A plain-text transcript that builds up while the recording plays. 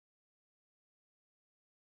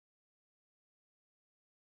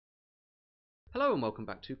Hello and welcome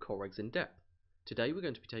back to COLREGS in Depth. Today we're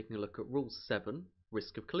going to be taking a look at Rule 7,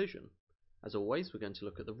 Risk of Collision. As always, we're going to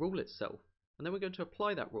look at the rule itself, and then we're going to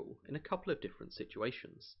apply that rule in a couple of different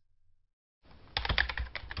situations.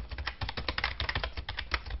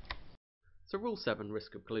 So Rule 7,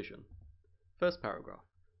 Risk of Collision. First paragraph.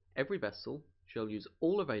 Every vessel shall use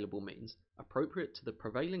all available means appropriate to the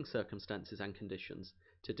prevailing circumstances and conditions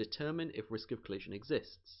to determine if risk of collision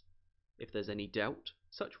exists. If there's any doubt,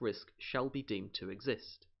 such risk shall be deemed to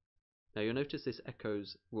exist. Now you'll notice this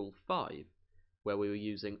echoes Rule 5, where we were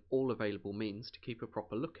using all available means to keep a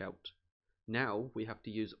proper lookout. Now we have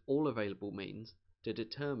to use all available means to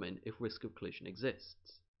determine if risk of collision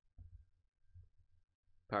exists.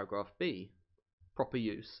 Paragraph B. Proper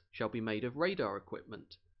use shall be made of radar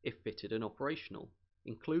equipment, if fitted and operational,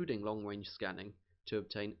 including long-range scanning to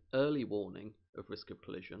obtain early warning of risk of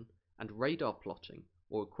collision, and radar plotting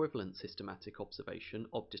or equivalent systematic observation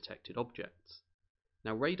of detected objects.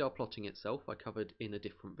 Now radar plotting itself I covered in a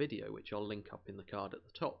different video, which I'll link up in the card at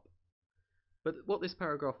the top. But what this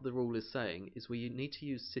paragraph of the rule is saying is we need to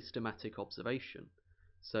use systematic observation.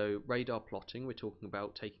 So radar plotting, we're talking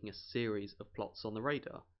about taking a series of plots on the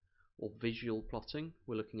radar. Or visual plotting,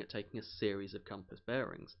 we're looking at taking a series of compass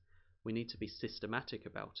bearings. We need to be systematic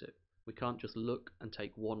about it. We can't just look and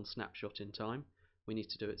take one snapshot in time. We need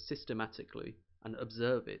to do it systematically and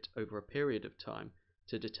observe it over a period of time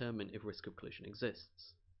to determine if risk of collision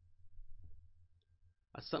exists.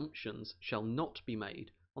 Assumptions shall not be made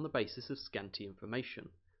on the basis of scanty information,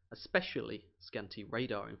 especially scanty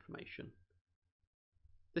radar information.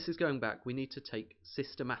 This is going back, we need to take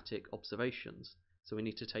systematic observations. So we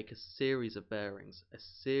need to take a series of bearings, a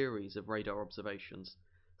series of radar observations.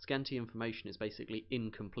 Scanty information is basically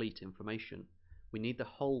incomplete information. We need the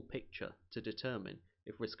whole picture to determine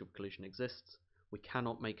if risk of collision exists. We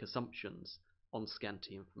cannot make assumptions on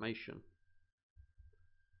scanty information.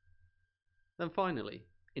 Then finally,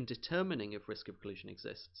 in determining if risk of collision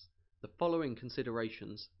exists, the following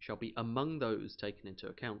considerations shall be among those taken into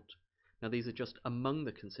account. Now these are just among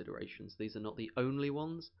the considerations. These are not the only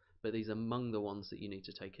ones, but these are among the ones that you need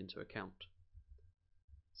to take into account.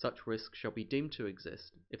 Such risk shall be deemed to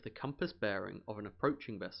exist if the compass bearing of an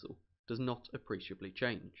approaching vessel does not appreciably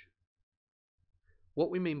change.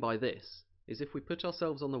 What we mean by this is if we put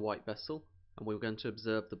ourselves on the white vessel and we're going to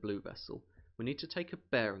observe the blue vessel, we need to take a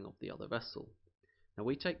bearing of the other vessel. Now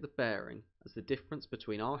we take the bearing as the difference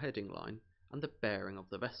between our heading line and the bearing of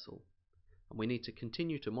the vessel, and we need to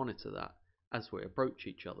continue to monitor that as we approach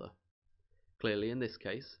each other. Clearly in this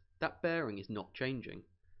case, that bearing is not changing.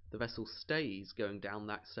 The vessel stays going down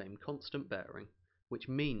that same constant bearing, which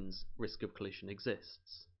means risk of collision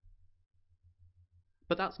exists.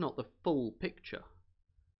 But that's not the full picture.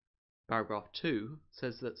 Paragraph 2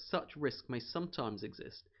 says that such risk may sometimes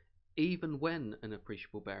exist even when an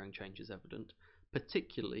appreciable bearing change is evident,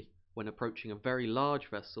 particularly when approaching a very large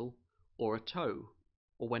vessel or a tow,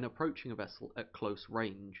 or when approaching a vessel at close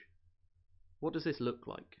range. What does this look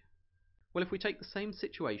like? Well, if we take the same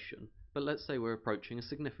situation, but let's say we're approaching a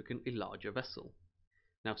significantly larger vessel.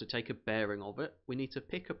 Now to take a bearing of it, we need to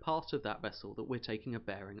pick a part of that vessel that we're taking a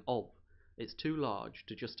bearing of. It's too large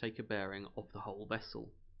to just take a bearing of the whole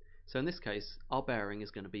vessel. So in this case, our bearing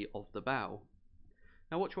is going to be of the bow.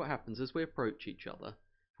 Now watch what happens as we approach each other.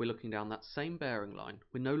 If we're looking down that same bearing line,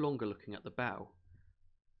 we're no longer looking at the bow.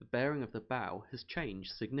 The bearing of the bow has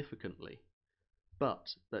changed significantly.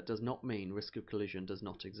 But that does not mean risk of collision does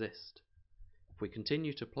not exist. If we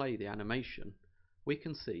continue to play the animation, we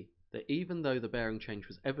can see that even though the bearing change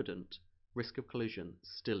was evident, risk of collision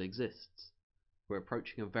still exists. We're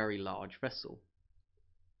approaching a very large vessel.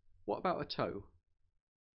 What about a tow?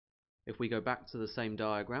 If we go back to the same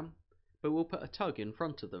diagram, but we'll put a tug in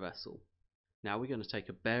front of the vessel. Now we're going to take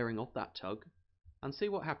a bearing of that tug and see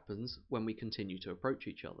what happens when we continue to approach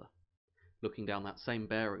each other. Looking down that same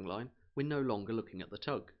bearing line, we're no longer looking at the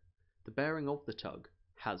tug. The bearing of the tug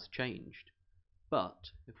has changed. But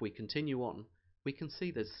if we continue on, we can see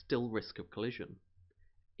there's still risk of collision.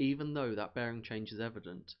 Even though that bearing change is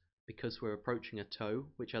evident, because we're approaching a tow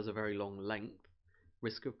which has a very long length,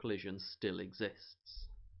 risk of collision still exists.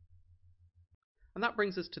 And that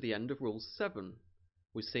brings us to the end of Rule 7.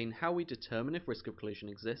 We've seen how we determine if risk of collision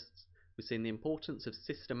exists. We've seen the importance of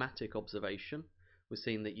systematic observation. We've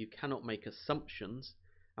seen that you cannot make assumptions.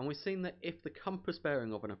 And we've seen that if the compass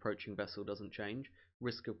bearing of an approaching vessel doesn't change,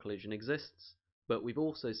 risk of collision exists. But we've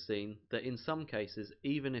also seen that in some cases,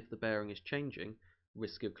 even if the bearing is changing,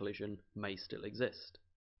 risk of collision may still exist.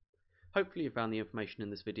 Hopefully you found the information in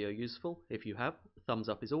this video useful. If you have, a thumbs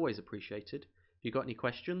up is always appreciated. If you've got any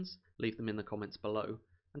questions, leave them in the comments below.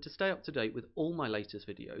 And to stay up to date with all my latest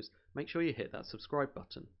videos, make sure you hit that subscribe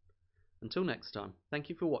button. Until next time, thank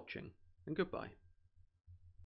you for watching, and goodbye.